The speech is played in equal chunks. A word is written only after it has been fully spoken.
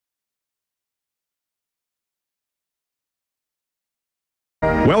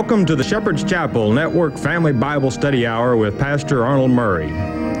Welcome to the Shepherd's Chapel Network Family Bible Study Hour with Pastor Arnold Murray.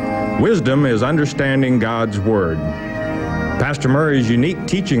 Wisdom is understanding God's Word. Pastor Murray's unique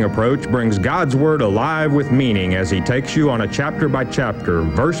teaching approach brings God's Word alive with meaning as he takes you on a chapter-by-chapter,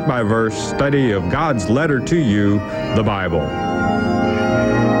 verse-by-verse study of God's letter to you, the Bible.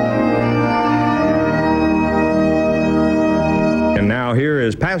 And now here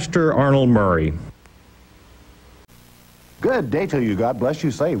is Pastor Arnold Murray. Good day to you. God bless you.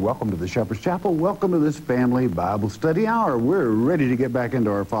 Say, welcome to the Shepherd's Chapel. Welcome to this family Bible study hour. We're ready to get back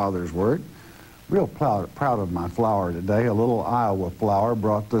into our Father's Word. Real proud of my flower today. A little Iowa flower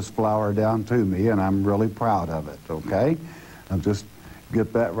brought this flower down to me, and I'm really proud of it, okay? I'll just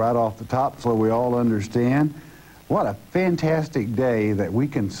get that right off the top so we all understand. What a fantastic day that we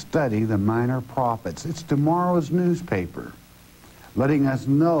can study the minor prophets. It's tomorrow's newspaper, letting us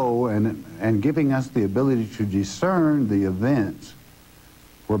know and giving us the ability to discern the events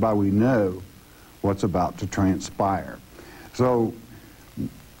whereby we know what's about to transpire. So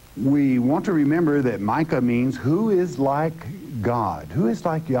we want to remember that Micah means who is like God? Who is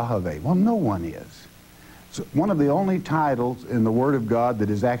like Yahweh? Well, no one is. It's one of the only titles in the Word of God that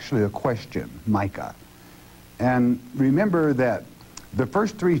is actually a question, Micah. And remember that the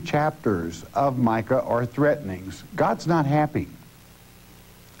first 3 chapters of Micah are threatenings. God's not happy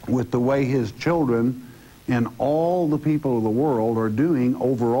with the way his children and all the people of the world are doing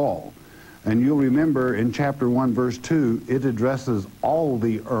overall. And you'll remember in chapter 1, verse 2, it addresses all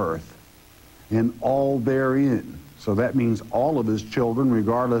the earth and all therein. So that means all of his children,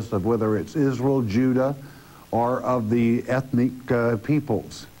 regardless of whether it's Israel, Judah, or of the ethnic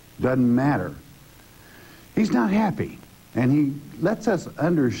peoples. Doesn't matter. He's not happy. And he lets us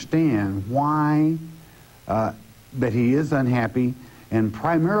understand why that he is unhappy. And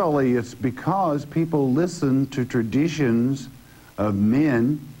primarily it's because people listen to traditions of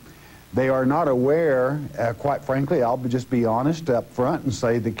men. They are not aware, quite frankly, I'll just be honest up front and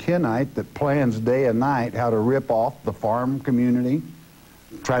say the Kenite that plans day and night how to rip off the farm community,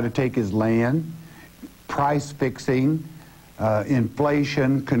 try to take his land, price fixing,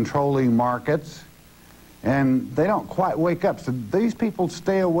 inflation, controlling markets, and they don't quite wake up. So these people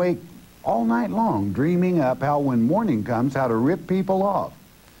stay awake all night long, dreaming up how when morning comes, how to rip people off.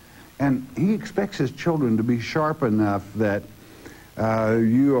 And he expects his children to be sharp enough that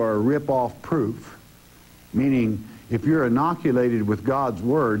you are rip-off proof, meaning if you're inoculated with God's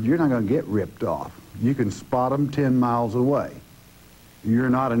Word, you're not going to get ripped off. You can spot them 10 miles away. You're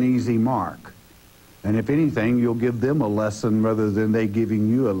not an easy mark. And if anything, you'll give them a lesson rather than they giving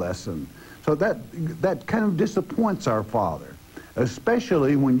you a lesson. So that kind of disappoints our Father,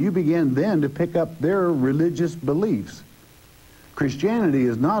 especially when you begin then to pick up their religious beliefs. Christianity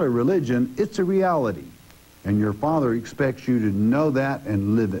is not a religion, it's a reality. And your Father expects you to know that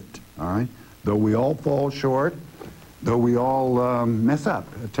and live it, all right? Though we all fall short, though we all mess up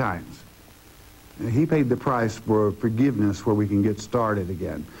at times. He paid the price for forgiveness where we can get started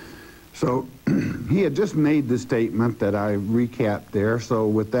again. So he had just made the statement that I recapped there. So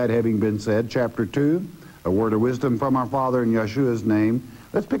with that having been said, chapter 2, a word of wisdom from our Father in Yeshua's name.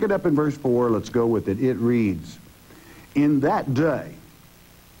 Let's pick it up in verse 4. Let's go with it. It reads, "In that day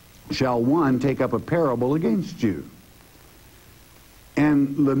shall one take up a parable against you,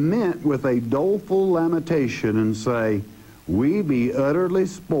 and lament with a doleful lamentation, and say, We be utterly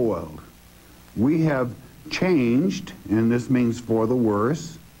spoiled. We have changed," and this means for the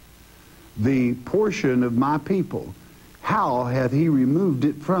worse, "the portion of my people. How hath he removed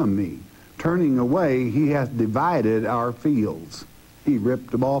it from me? Turning away, he hath divided our fields." He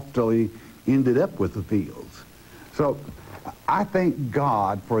ripped them off till he ended up with the fields. So I thank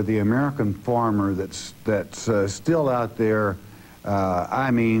God for the American farmer that's still out there,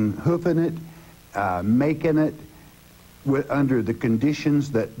 hoofing it, making it under the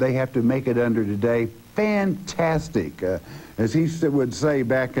conditions that they have to make it under today. Fantastic. As he would say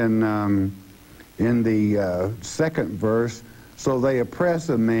back in the second verse, "So they oppress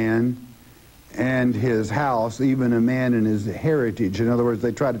a man and his house, even a man and his heritage." In other words,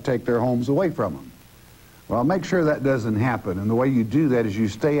 they try to take their homes away from them. Well, make sure that doesn't happen. And the way you do that is you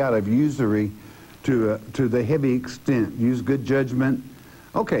stay out of usury to the heavy extent. Use good judgment.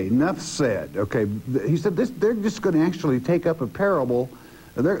 Okay, enough said. Okay, he said they're just going to actually take up a parable.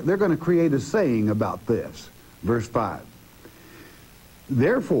 They're going to create a saying about this. Verse 5.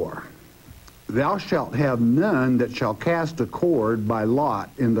 "Therefore, thou shalt have none that shall cast a cord by lot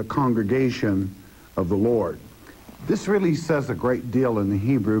in the congregation of the Lord." This really says a great deal in the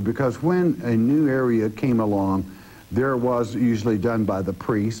Hebrew, because when a new area came along, there was usually done by the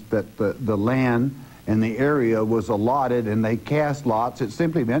priest that the land and the area was allotted, and they cast lots. It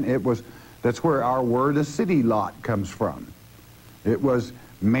simply meant that's where our word a city lot comes from. It was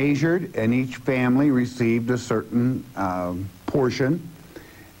measured, and each family received a certain portion.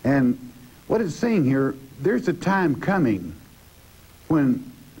 And what it's saying here, there's a time coming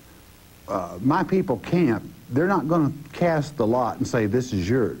when my people camp. They're not going to cast the lot and say, this is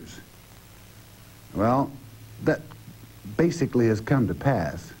yours. Well, that basically has come to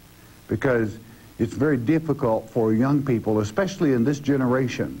pass, because it's very difficult for young people, especially in this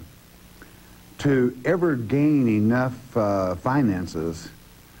generation, to ever gain enough finances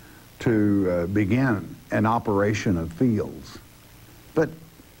to begin an operation of fields. But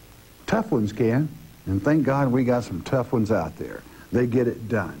tough ones can, and thank God we got some tough ones out there. They get it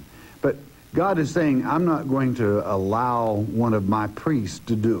done. But God is saying, I'm not going to allow one of my priests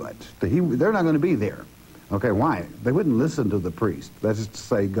to do it. They're not going to be there. Okay, why? They wouldn't listen to the priest. That is to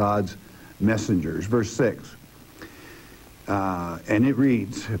say, God's messengers. Verse 6. And it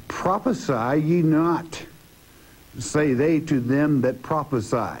reads, prophesy ye not, say they to them that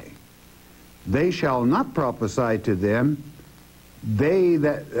prophesy. They shall not prophesy to them,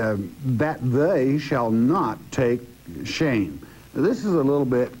 that they shall not take shame. Now, this is a little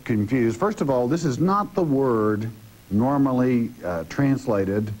bit confused. First of all, this is not the word normally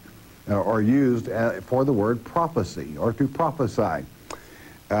translated or used for the word prophecy or to prophesy.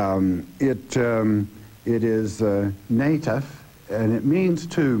 It is native, and it means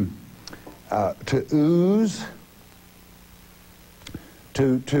to ooze,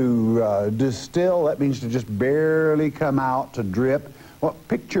 to distill. That means to just barely come out, to drip. Well,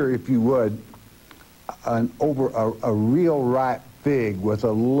 picture, if you would, over a real ripe fig with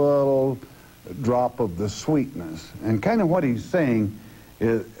a little drop of the sweetness. And kind of what he's saying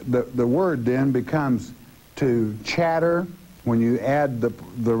is the word then becomes to chatter. When you add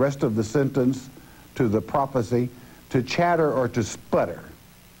the rest of the sentence to the prophecy, to chatter or to sputter.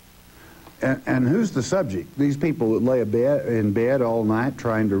 And who's the subject? These people that lay in bed all night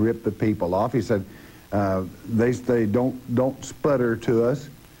trying to rip the people off. He said, they say, don't sputter to us.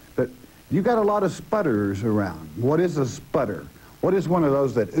 But you got a lot of sputterers around. What is a sputter? What is one of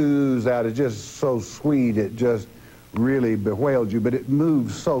those that ooze out? It's just so sweet, it just really bewails you, but it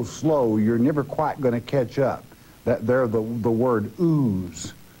moves so slow, you're never quite going to catch up. That they're the word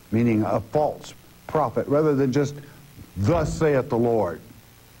ooze, meaning a false prophet, rather than just, thus saith the Lord.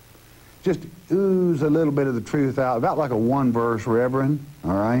 Just ooze a little bit of the truth out, about like a one-verse reverend,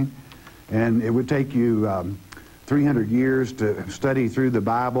 all right? And it would take you 300 years to study through the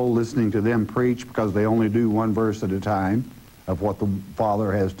Bible, listening to them preach, because they only do one verse at a time of what the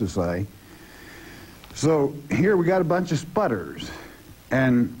Father has to say. So here we got a bunch of sputters.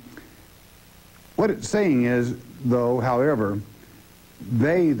 And what it's saying is, though, however,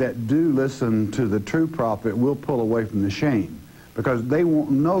 they that do listen to the true prophet will pull away from the shame, because they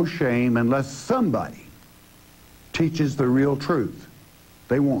won't know shame unless somebody teaches the real truth.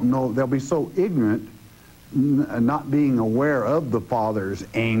 They won't know. They'll be so ignorant, not being aware of the Father's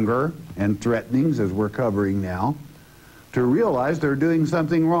anger and threatenings, as we're covering now, to realize they're doing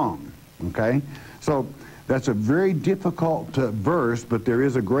something wrong. Okay? So that's a very difficult verse, but there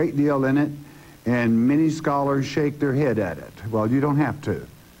is a great deal in it, and many scholars shake their head at it. Well, you don't have to.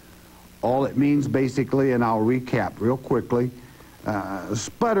 All it means basically, and I'll recap real quickly,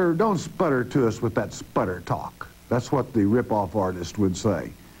 sputter, don't sputter to us with that sputter talk. That's what the rip-off artist would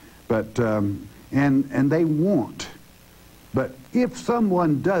say. But, and they won't. But if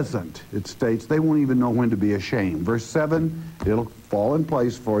someone doesn't, it states, they won't even know when to be ashamed. Verse 7, it'll fall in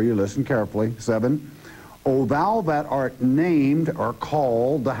place for you. Listen carefully. 7, O thou that art named or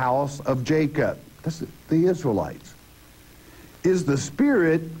called the house of Jacob. That's the Israelites. Is the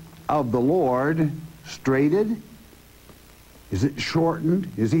Spirit of the Lord straitened? Is it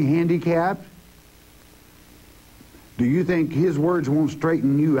shortened? Is he handicapped? Do you think his words won't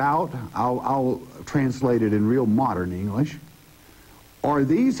straighten you out? I'll translate it in real modern English. Are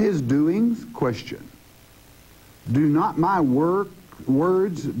these his doings? Question. Do not my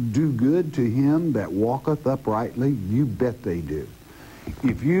words do good to him that walketh uprightly? You bet they do.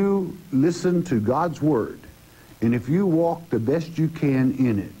 If you listen to God's word, and if you walk the best you can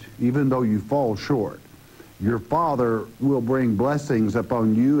in it, even though you fall short, your Father will bring blessings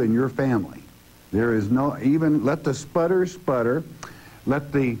upon you and your family. There is no, even let the sputter sputter,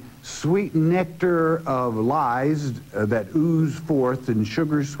 let the sweet nectar of lies that ooze forth in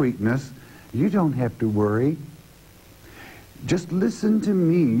sugar sweetness, you don't have to worry. Just listen to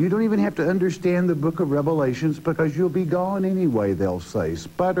me. You don't even have to understand the book of Revelations, because you'll be gone anyway, they'll say.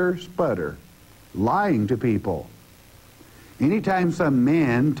 Sputter, sputter. Lying to people. Anytime some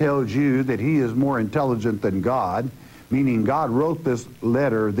man tells you that he is more intelligent than God, meaning God wrote this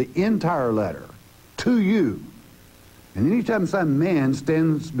letter, the entire letter, to you, and anytime some man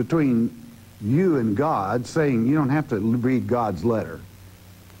stands between you and God saying you don't have to read God's letter,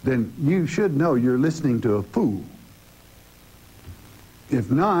 then you should know you're listening to a fool.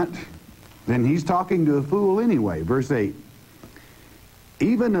 If not, then he's talking to a fool anyway. Verse 8,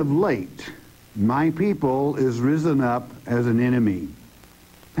 even of late, my people is risen up as an enemy.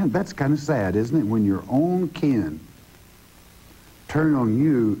 And that's kind of sad, isn't it? When your own kin turn on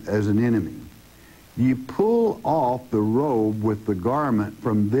you as an enemy. You pull off the robe with the garment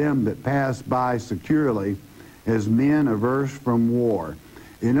from them that pass by securely as men averse from war.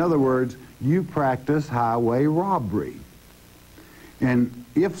 In other words, you practice highway robbery. And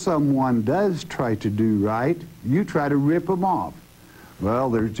if someone does try to do right, you try to rip them off.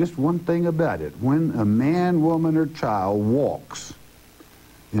 Well, there's just one thing about it. When a man, woman, or child walks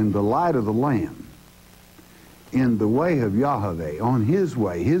in the light of the Lamb, in the way of Yahweh, on his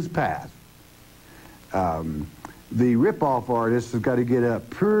way, his path, the rip-off artist has got to get up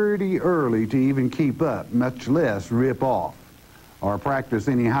pretty early to even keep up, much less rip off or practice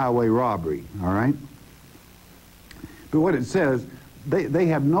any highway robbery, all right? But what it says, they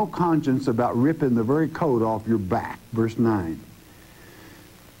have no conscience about ripping the very coat off your back. Verse 9.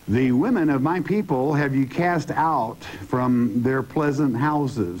 The women of my people have you cast out from their pleasant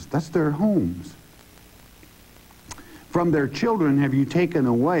houses. That's their homes. From their children have you taken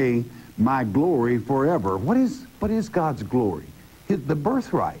away my glory forever. What is God's glory? The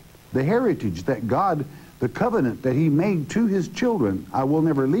birthright, the heritage that God, the covenant that he made to his children. I will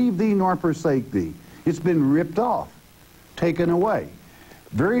never leave thee nor forsake thee. It's been ripped off, taken away.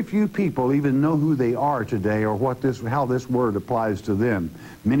 Very few people even know who they are today or how this word applies to them.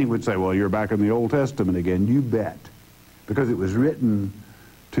 Many would say, well, you're back in the Old Testament again. You bet. Because it was written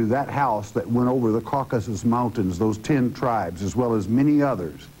to that house that went over the Caucasus Mountains, those 10 tribes, as well as many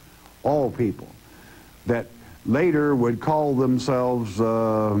others, all people, that later would call themselves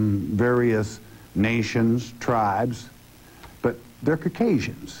various nations, tribes, but they're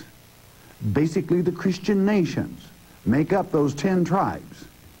Caucasians. Basically, the Christian nations make up those 10 tribes.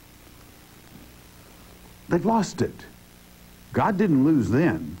 They've lost it. God didn't lose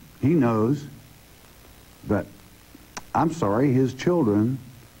them. He knows. But I'm sorry, his children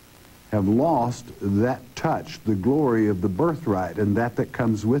have lost that touch, the glory of the birthright and that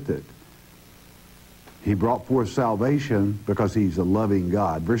comes with it. He brought forth salvation because he's a loving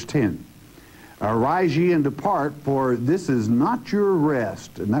God. Verse 10. Arise ye and depart, for this is not your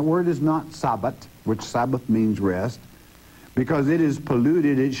rest. And that word is not Sabbath, which Sabbath means rest. Because it is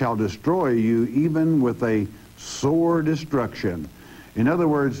polluted, it shall destroy you, even with a sore destruction. In other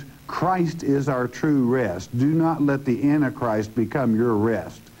words, Christ is our true rest. Do not let the Antichrist become your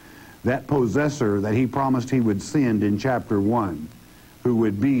rest. That possessor that he promised he would send in chapter 1, who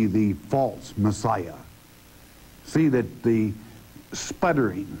would be the false Messiah. See that the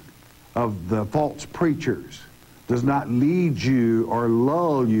sputtering of the false preachers does not lead you or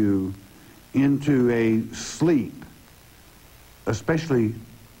lull you into a sleep, especially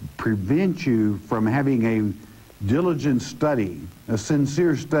prevent you from having a diligent study, a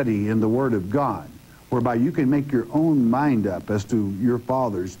sincere study in the Word of God, whereby you can make your own mind up as to your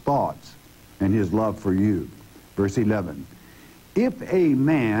Father's thoughts and his love for you. Verse 11. If a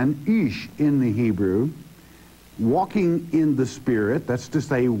man, ish in the Hebrew, walking in the Spirit, that's to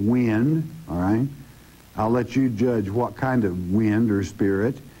say wind, all right? I'll let you judge what kind of wind or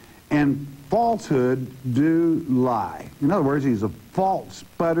spirit, and falsehood do lie. In other words, he's a false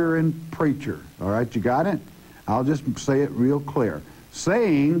sputtering preacher. All right, you got it? I'll just say it real clear.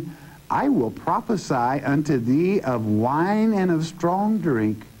 Saying, I will prophesy unto thee of wine and of strong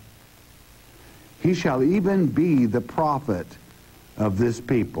drink. He shall even be the prophet of this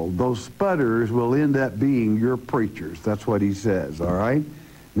people. Those sputters will end up being your preachers. That's what he says, all right?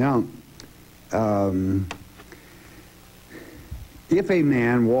 Now, if a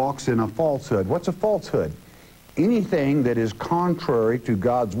man walks in a falsehood, what's a falsehood? Anything that is contrary to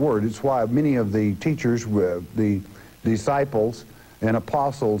God's word. It's why many of the teachers, the disciples and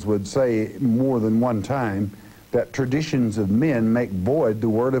apostles would say more than one time that traditions of men make void the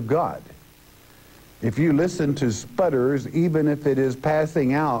word of God. If you listen to sputters, even if it is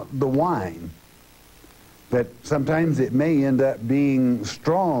passing out the wine, that sometimes it may end up being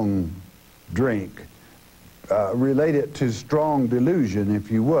strong drink. Relate it to strong delusion,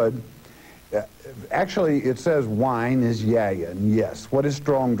 if you would. Actually, it says wine is yayin. Yes. What is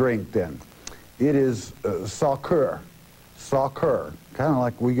strong drink then? It is sakur. Sakur. Kind of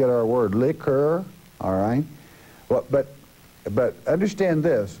like we get our word liquor. All right. Well, but But understand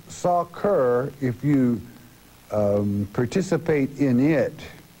this, soccer, if you participate in it,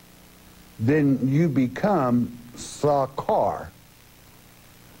 then you become sakar.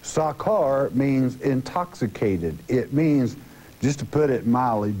 Sakar means intoxicated. It means, just to put it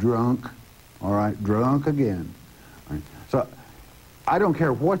mildly, drunk. All right, drunk again. All right. So I don't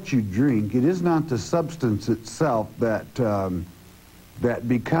care what you drink. It is not the substance itself that that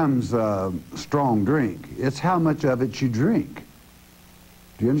becomes a strong drink. It's how much of it you drink.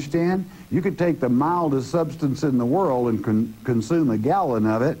 Do you understand? You could take the mildest substance in the world and consume a gallon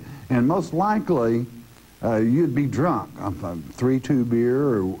of it, and most likely you'd be drunk. 3-2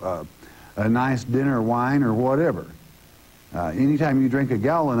 beer or a nice dinner wine or whatever. Anytime you drink a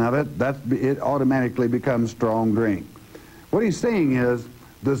gallon of it, it automatically becomes strong drink. What he's saying is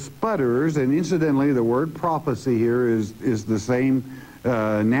the sputterers, and incidentally the word prophecy here is the same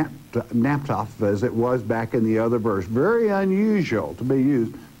naptoph as it was back in the other verse. Very unusual to be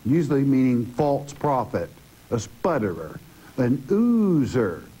used, usually meaning false prophet, a sputterer, an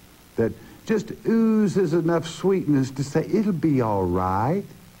oozer that just oozes enough sweetness to say, it'll be all right,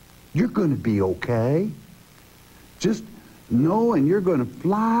 you're going to be okay, just know and you're going to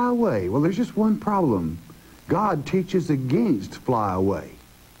fly away. Well, there's just one problem. God teaches against fly away.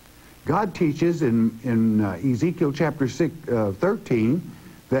 God teaches in Ezekiel chapter 13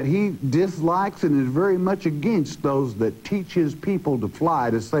 that he dislikes and is very much against those that teach his people to fly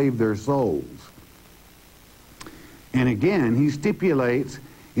to save their souls. And again, he stipulates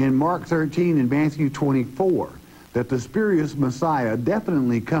in Mark 13 and Matthew 24 that the spurious Messiah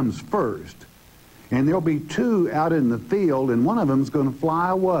definitely comes first. And there'll be two out in the field, and one of them's going to fly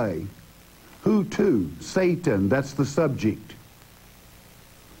away. Who to? Satan. That's the subject.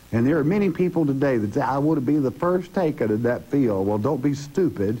 And there are many people today that say, I want to be the first taken in that field. Well, don't be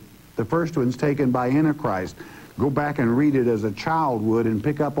stupid. The first one's taken by Antichrist. Go back and read it as a child would and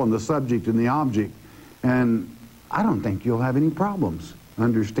pick up on the subject and the object. And I don't think you'll have any problems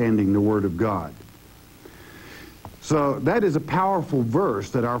understanding the Word of God. So that is a powerful verse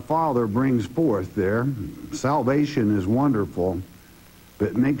that our Father brings forth there. Salvation is wonderful.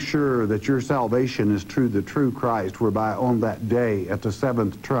 But make sure that your salvation is true, the true Christ, whereby on that day at the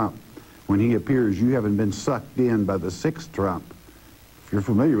seventh trump, when he appears, you haven't been sucked in by the sixth trump. If you're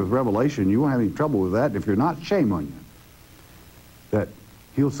familiar with Revelation, you won't have any trouble with that. And if you're not, shame on you. That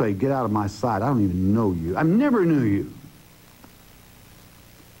he'll say, get out of my sight. I don't even know you. I never knew you.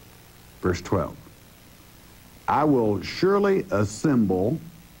 Verse 12. I will surely assemble,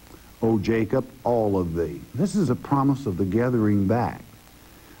 O Jacob, all of thee. This is a promise of the gathering back.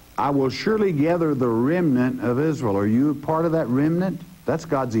 I will surely gather the remnant of Israel. Are you a part of that remnant? That's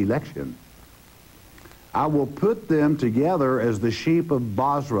God's election. I will put them together as the sheep of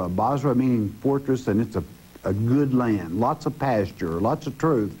Basra. Basra meaning fortress, and it's a good land. Lots of pasture, lots of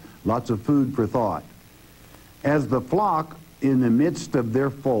truth, lots of food for thought. As the flock in the midst of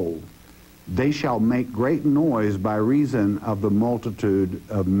their fold, they shall make great noise by reason of the multitude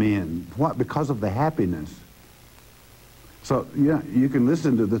of men. What? Because of the happiness. So, yeah, you can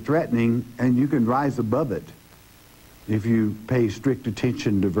listen to the threatening and you can rise above it if you pay strict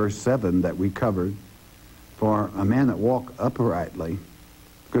attention to verse 7 that we covered. For a man that walk uprightly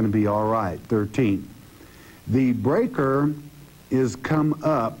is going to be all right. 13. The breaker is come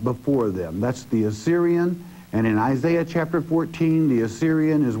up before them. That's the Assyrian. And in Isaiah chapter 14, the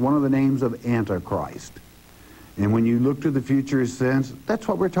Assyrian is one of the names of Antichrist. And when you look to the future sense, that's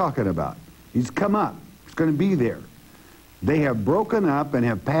what we're talking about. He's come up. He's going to be there. They have broken up and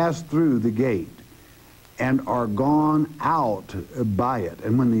have passed through the gate and are gone out by it.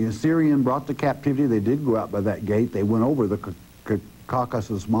 And when the Assyrian brought the captivity, they did go out by that gate. They went over the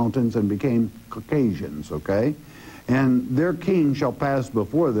Caucasus Mountains and became Caucasians, okay? And their king shall pass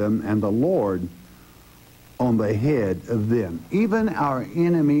before them, and the Lord on the head of them. Even our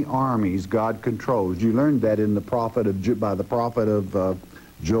enemy armies God controls. You learned that in the prophet by the prophet of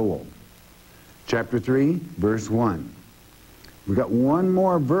Joel. Chapter 3, verse 1. We've got one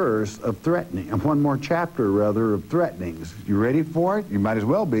more verse of threatening, and one more chapter, rather, of threatenings. You ready for it? You might as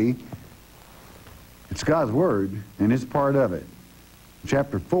well be. It's God's Word, and it's part of it.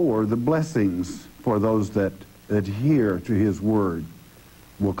 Chapter 4, the blessings for those that adhere to His Word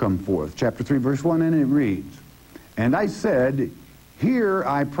will come forth. Chapter 3, verse 1, and it reads, And I said, Hear,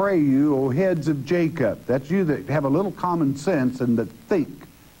 I pray you, O heads of Jacob. That's you that have a little common sense and that think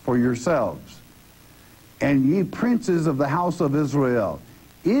for yourselves. And ye princes of the house of Israel,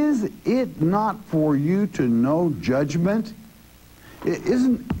 is it not for you to know judgment?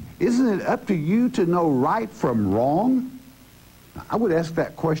 Isn't it up to you to know right from wrong? I would ask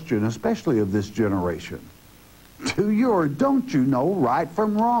that question, especially of this generation. Do you or don't you know right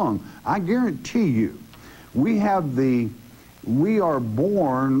from wrong? I guarantee you, we are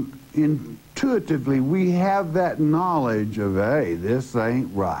born intuitively, we have that knowledge of, hey, this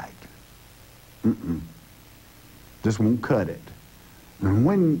ain't right. This won't cut it. And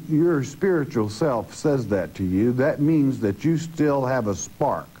when your spiritual self says that to you, that means that you still have a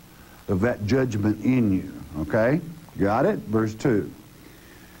spark of that judgment in you. Okay? Got it? Verse 2.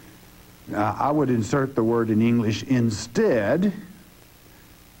 I would insert the word in English, instead,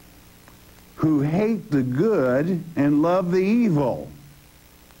 who hate the good and love the evil,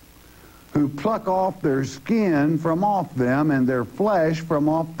 who pluck off their skin from off them and their flesh from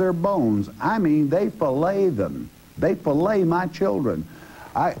off their bones. I mean, they fillet them. They fillet my children.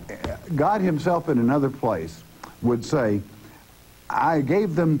 God himself in another place would say, I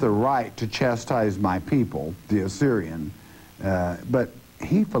gave them the right to chastise my people, the Assyrian, but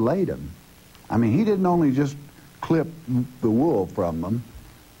he filleted them. I mean, he didn't only just clip the wool from them,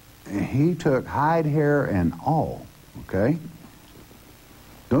 he took hide, hair, and all, okay?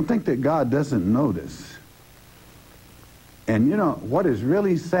 Don't think that God doesn't notice. And you know, what is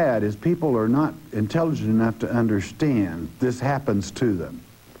really sad is people are not intelligent enough to understand this happens to them.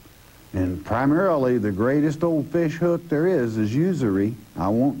 And primarily, the greatest old fish hook there is usury. I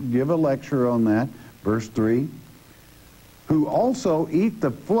won't give a lecture on that. Verse 3. Who also eat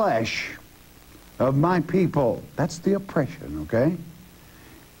the flesh of my people. That's the oppression, okay?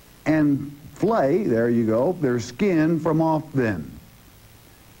 And flay, there you go, their skin from off them.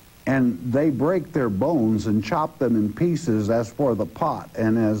 And they break their bones and chop them in pieces as for the pot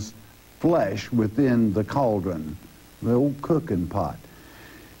and as flesh within the cauldron, the old cooking pot.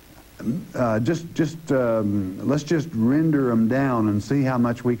 Let's just render them down and see how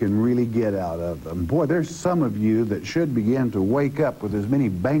much we can really get out of them. Boy, there's some of you that should begin to wake up with as many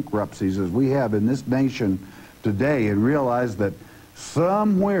bankruptcies as we have in this nation today and realize that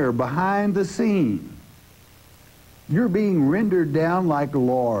somewhere behind the scene, you're being rendered down like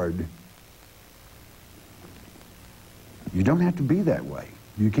lord. You don't have to be that way.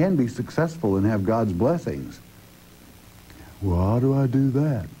 You can be successful and have God's blessings. Well, how do I do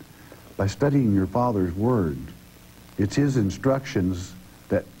that? By studying your Father's Word. It's His instructions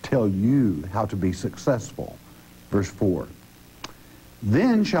that tell you how to be successful. Verse 4.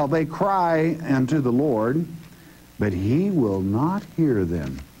 Then shall they cry unto the Lord, but He will not hear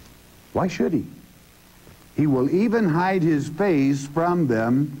them. Why should He? He will even hide His face from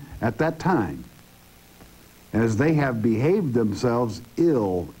them at that time, as they have behaved themselves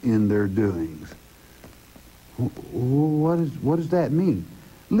ill in their doings. What does that mean?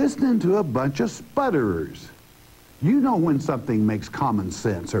 Listening to a bunch of sputterers. You know when something makes common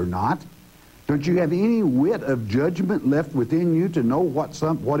sense or not. Don't you have any wit of judgment left within you to know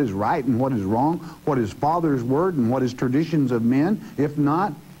what is right and what is wrong, what is Father's Word and what is traditions of men? If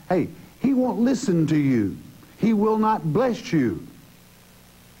not, hey, He won't listen to you. He will not bless you.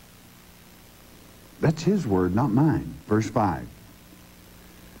 That's His word, not mine. Verse 5.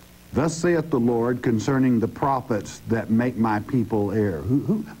 Thus saith the Lord concerning the prophets that make my people err.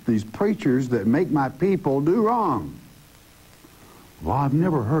 These preachers that make my people do wrong. Well, I've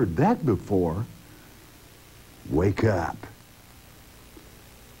never heard that before. Wake up.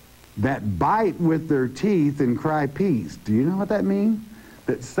 That bite with their teeth and cry peace. Do you know what that means?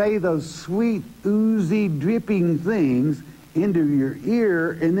 That say those sweet, oozy, dripping things into your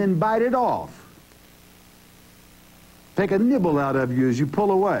ear and then bite it off. Take a nibble out of you as you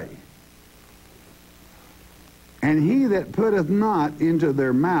pull away. And he that putteth not into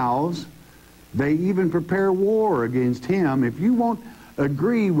their mouths, they even prepare war against him. If you won't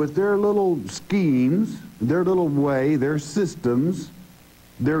agree with their little schemes, their little way, their systems,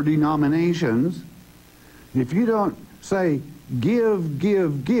 their denominations, if you don't say, give,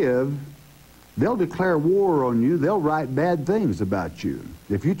 give, give, they'll declare war on you. They'll write bad things about you.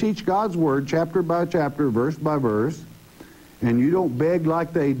 If you teach God's Word chapter by chapter, verse by verse, and you don't beg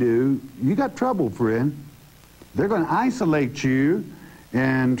like they do, you got trouble, friend. They're going to isolate you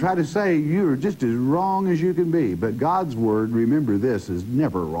and try to say you're just as wrong as you can be. But God's Word, remember this, is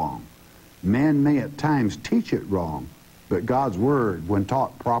never wrong. Man may at times teach it wrong, but God's Word, when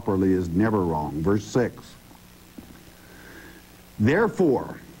taught properly, is never wrong. Verse 6.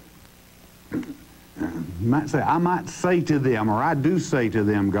 Therefore, I might say to them, or I do say to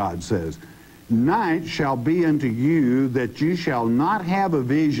them, God says, night shall be unto you that you shall not have a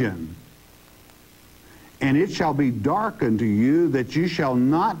vision, and it shall be dark unto you that you shall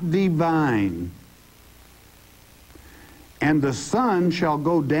not divine. And the sun shall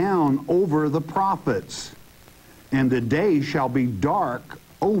go down over the prophets, and the day shall be dark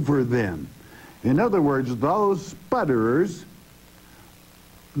over them. In other words, those sputterers,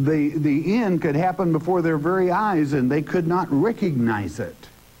 the end could happen before their very eyes, and they could not recognize it.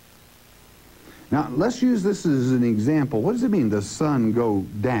 Now, let's use this as an example. What does it mean, the sun go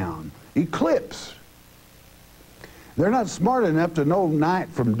down? Eclipse. They're not smart enough to know night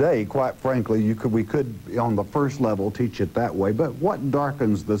from day, quite frankly. We could, on the first level, teach it that way. But what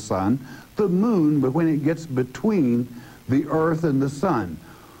darkens the sun? The moon, but when it gets between the earth and the sun.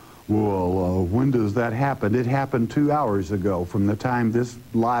 Well, when does that happen? It happened 2 hours ago from the time this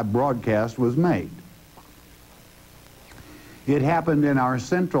live broadcast was made. It happened in our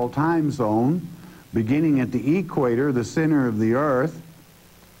central time zone, beginning at the equator, the center of the earth,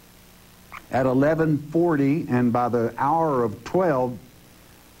 at 11:40, and by the hour of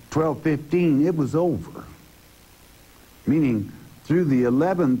 12:15, it was over. Meaning, through the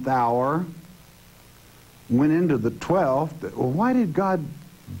 11th hour, went into the 12th. Well, why did God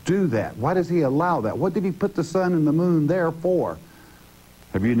do that? Why does he allow that? What did he put the sun and the moon there for?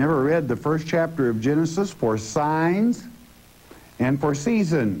 Have you never read the first chapter of Genesis? For signs and for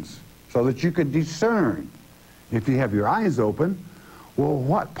seasons, so that you could discern. If you have your eyes open, well,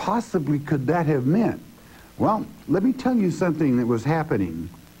 what possibly could that have meant? Well, let me tell you something that was happening.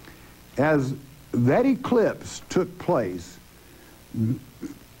 As that eclipse took place,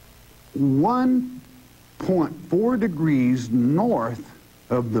 1.4 degrees north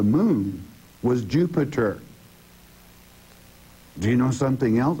of the moon was Jupiter. Do you know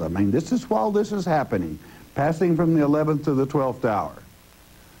something else? I mean, this is while this is happening, passing from the 11th to the 12th hour.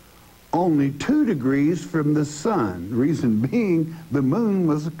 Only 2 degrees from the sun. The reason being, the moon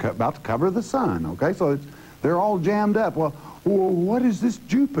was about to cover the sun, okay? So they're all jammed up. Well, what is this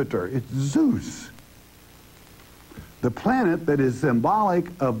Jupiter? It's Zeus, the planet that is symbolic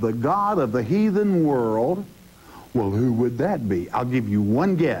of the god of the heathen world. Well, who would that be? I'll give you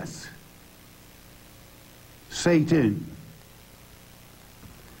one guess. Satan.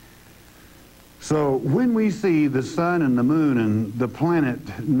 So when we see the sun and the moon and the planet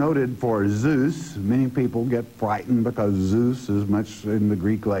noted for Zeus, many people get frightened because Zeus is much in the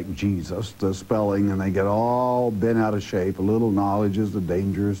Greek like Jesus, the spelling, and they get all bent out of shape. A little knowledge is a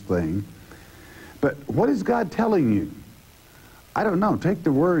dangerous thing. But what is God telling you? I don't know. Take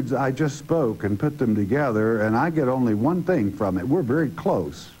the words I just spoke and put them together, and I get only one thing from it. We're very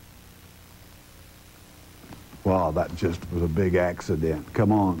close. Wow, that just was a big accident.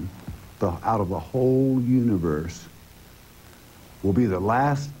 Come on. Out of the whole universe will be the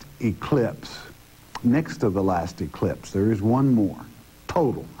last eclipse. Next to the last eclipse, there is one more.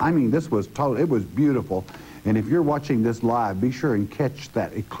 Total. I mean, this was total. It was beautiful. And if you're watching this live, be sure and catch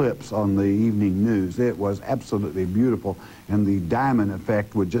that eclipse on the evening news. It was absolutely beautiful, and the diamond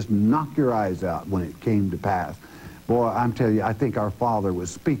effect would just knock your eyes out when it came to pass. Boy, I'm telling you, I think our Father was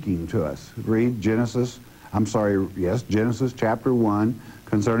speaking to us. Read Genesis chapter 1,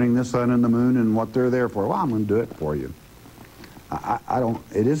 concerning the sun and the moon and what they're there for. Well, I'm going to do it for you.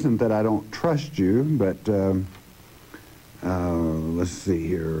 It isn't that I don't trust you, but let's see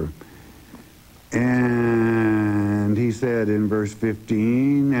here. And he said in verse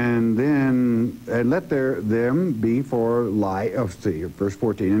 15, and let them be for light. Oh, see here, verse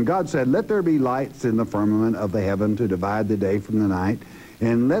 14. And God said, let there be lights in the firmament of the heaven to divide the day from the night,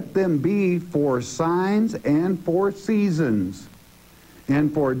 and let them be for signs and for seasons,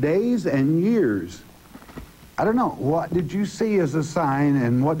 and for days and years. I don't know, what did you see as a sign,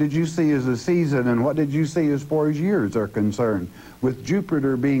 and what did you see as a season, and what did you see as far as years are concerned? With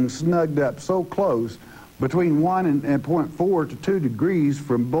Jupiter being snugged up so close, between 1.4 to 2 degrees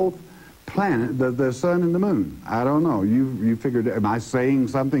from both planets, the sun and the moon. I don't know. You figured, am I saying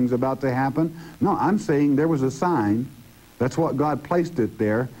something's about to happen? No, I'm saying there was a sign. That's what God placed it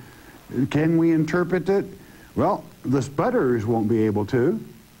there. Can we interpret it? Well, the sputterers won't be able to.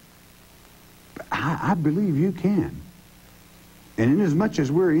 I believe you can. And inasmuch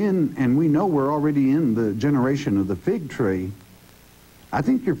as we're in, and we know we're already in the generation of the fig tree, I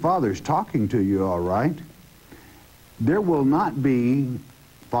think your Father's talking to you all right. There will not be,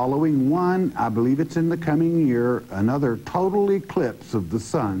 following one, I believe it's in the coming year, another total eclipse of the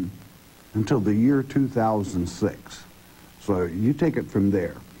sun until the year 2006. So you take it from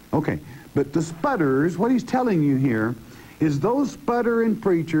there. Okay, but the sputterers, what he's telling you here is those sputtering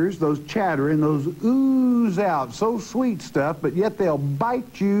preachers, those chattering, those ooze out, so sweet stuff, but yet they'll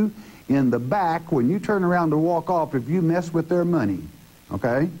bite you in the back when you turn around to walk off if you mess with their money.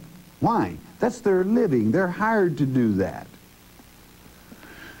 Okay? Why? That's their living. They're hired to do that.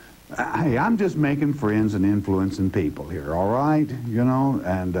 Hey, I'm just making friends and influencing people here, all right? You know,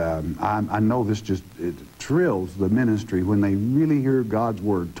 and I know this just, it thrills the ministry when they really hear God's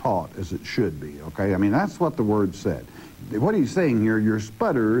word taught as it should be, okay? I mean, that's what the word said. What he's saying here, your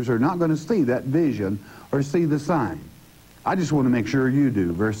sputterers are not going to see that vision or see the sign. I just want to make sure you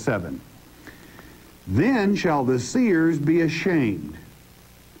do. Verse 7. Then shall the seers be ashamed,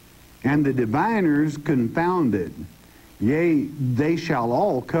 and the diviners confounded. Yea, they shall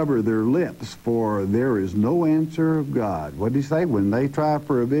all cover their lips, for there is no answer of God. What did he say? When they try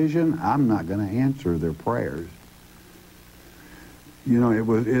for a vision, I'm not going to answer their prayers. You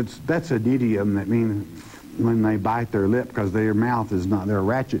know, that's an idiom that means when they bite their lip, because their mouth is not, their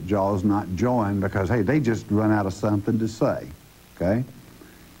ratchet jaw is not joined, because, hey, they just run out of something to say, okay?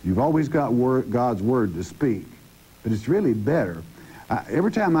 You've always got God's word to speak, but it's really better.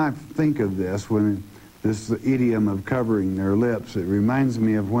 Every time I think of this, when this idiom of covering their lips, it reminds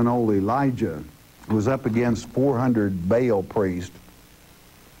me of when old Elijah was up against 400 Baal priests.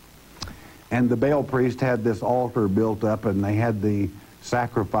 And the Baal priest had this altar built up, and they had the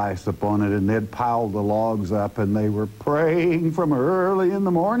sacrifice upon it, and they'd piled the logs up, and they were praying from early in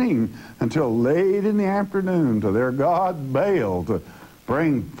the morning until late in the afternoon to their god Baal to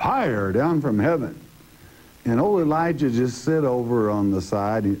bring fire down from heaven. And old Elijah just sit over on the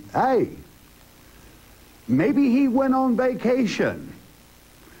side and, hey, maybe he went on vacation.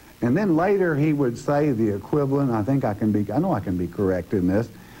 And then later he would say the equivalent. I know I can be correct in this.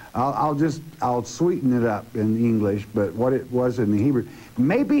 I'll sweeten it up in English, but what it was in the Hebrew,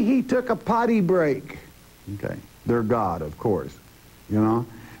 maybe he took a potty break. Okay, their God, of course, you know.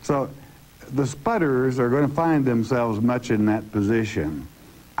 So the sputterers are going to find themselves much in that position.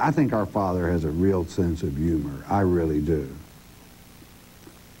 I think our Father has a real sense of humor. I really do.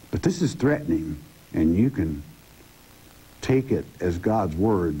 But this is threatening, and you can take it as God's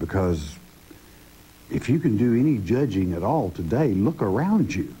word, because if you can do any judging at all today, look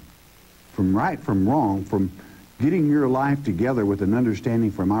around you. From right from wrong, from getting your life together with an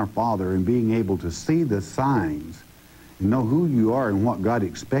understanding from our Father and being able to see the signs and know who you are and what God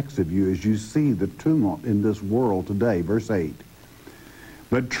expects of you as you see the tumult in this world today. Verse 8.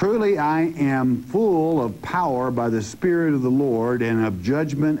 But truly I am full of power by the Spirit of the Lord, and of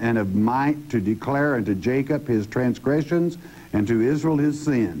judgment and of might, to declare unto Jacob his transgressions and to Israel his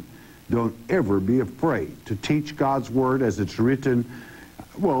sin. Don't ever be afraid to teach God's word as it's written.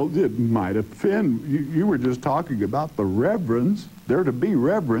 Well, it might offend. You were just talking about the reverends. They're to be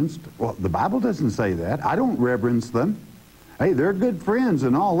reverenced. Well, the Bible doesn't say that. I don't reverence them. Hey, they're good friends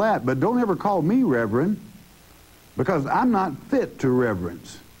and all that, but don't ever call me reverend, because I'm not fit to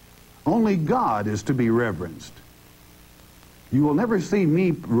reverence. Only God is to be reverenced. You will never see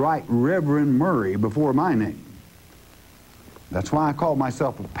me write Reverend Murray before my name. That's why I call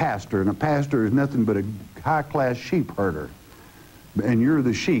myself a pastor, and a pastor is nothing but a high-class sheep herder. And you're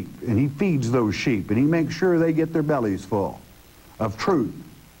the sheep, and he feeds those sheep, and he makes sure they get their bellies full of truth,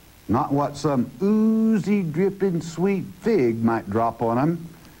 not what some oozy, dripping, sweet fig might drop on them.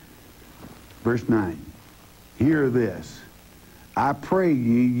 Verse 9, hear this. I pray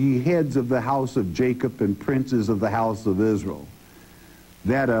ye heads of the house of Jacob and princes of the house of Israel,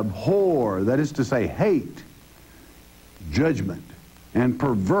 that abhor, that is to say, hate, judgment, and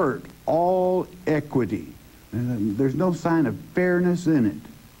pervert all equity. There's no sign of fairness in it.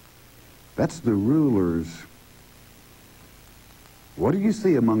 That's the rulers. What do you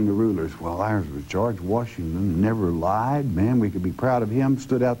see among the rulers? Well, ours was George Washington, never lied. Man, we could be proud of him.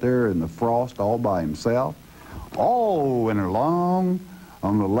 Stood out there in the frost all by himself. All went along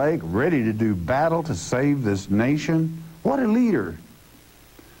on the lake, ready to do battle to save this nation. What a leader.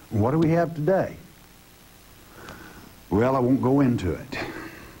 What do we have today? Well, I won't go into it.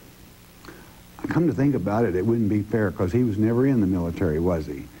 Come to think about it, it wouldn't be fair, because he was never in the military, was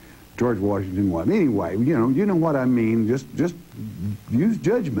he? George Washington was. Anyway, you know what I mean. Just use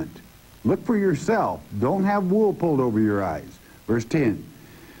judgment. Look for yourself. Don't have wool pulled over your eyes. Verse 10.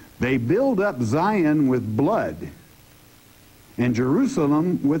 They build up Zion with blood, and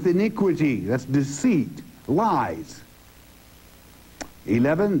Jerusalem with iniquity. That's deceit, lies.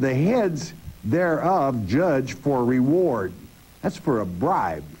 11. The heads thereof judge for reward. That's for a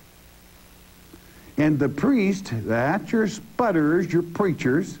bribe. And the priest, that's your sputterers, your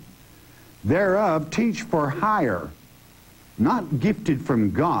preachers, thereof teach for hire, not gifted from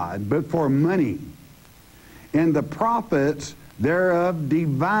God, but for money. And the prophets thereof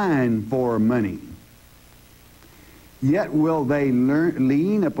divine for money. Yet will they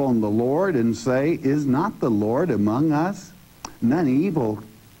lean upon the Lord and say, is not the Lord among us? None evil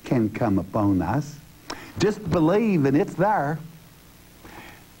can come upon us. Just believe and it's there.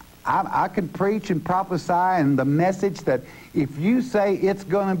 I can preach and prophesy, and the message that if you say it's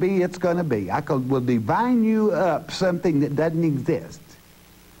going to be, it's going to be. Will divine you up something that doesn't exist.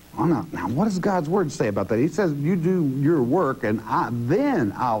 Oh, no. Now, what does God's Word say about that? He says, you do your work, and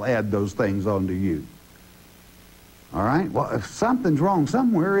then I'll add those things onto you. All right? Well, if something's wrong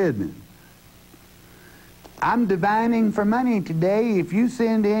somewhere, isn't it? I'm divining for money today. If you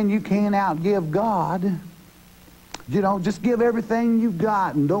send in, you can't outgive God. You know, just give everything you've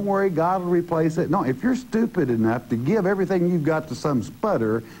got, and don't worry, God will replace it. No, if you're stupid enough to give everything you've got to some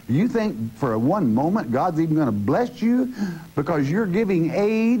sputter, do you think for one moment God's even going to bless you because you're giving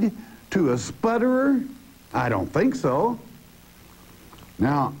aid to a sputterer? I don't think so.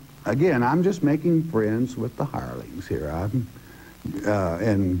 Now, again, I'm just making friends with the hirelings here. I'm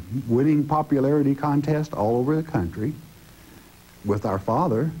and winning popularity contests all over the country with our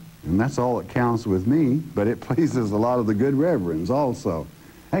Father. And that's all that counts with me, but it pleases a lot of the good reverends also.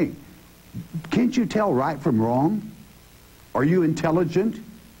 Hey, can't you tell right from wrong? Are you intelligent?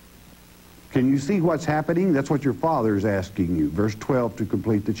 Can you see what's happening? That's what your Father is asking you. Verse 12 to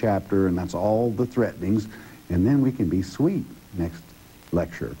complete the chapter, and that's all the threatenings. And then we can be sweet next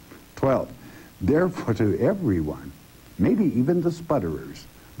lecture. 12. Therefore to everyone, maybe even the sputterers.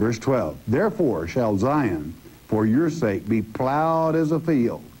 Verse 12. Therefore shall Zion, for your sake, be plowed as a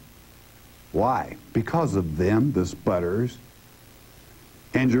field. Why? Because of them, the sputters.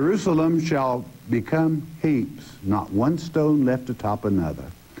 And Jerusalem shall become heaps, not one stone left atop another.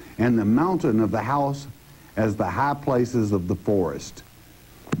 And the mountain of the house as the high places of the forest.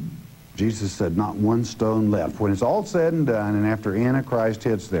 Jesus said, not one stone left. When it's all said and done, and after Antichrist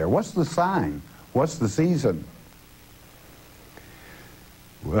hits there, what's the sign? What's the season?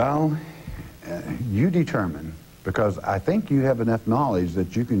 Well, you determine. Because I think you have enough knowledge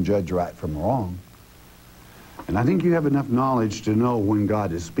that you can judge right from wrong. And I think you have enough knowledge to know when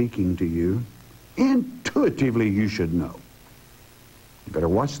God is speaking to you. Intuitively, you should know. You better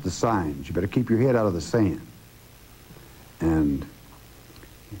watch the signs. You better keep your head out of the sand. And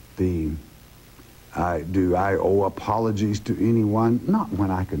do I owe apologies to anyone? Not when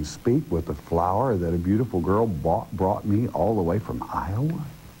I can speak with the flower that a beautiful girl brought me all the way from Iowa.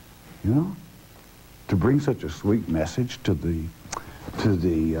 You know? To bring such a sweet message to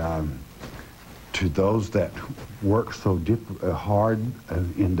those that work so hard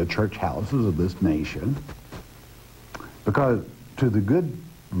in the church houses of this nation, because to the good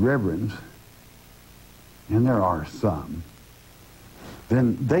reverends, and there are some,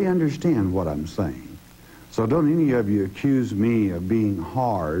 then they understand what I'm saying. So don't any of you accuse me of being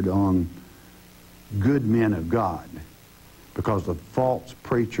hard on good men of God. Because a false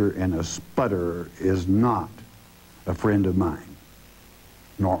preacher and a sputterer is not a friend of mine,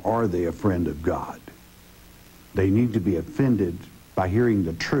 nor are they a friend of God. They need to be offended by hearing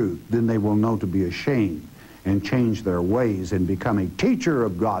the truth. Then they will know to be ashamed and change their ways and become a teacher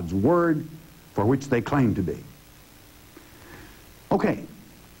of God's Word for which they claim to be. Okay.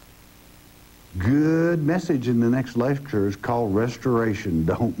 Good message in the next lecture is called Restoration.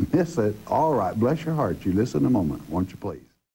 Don't miss it. All right. Bless your heart. You listen a moment, won't you please?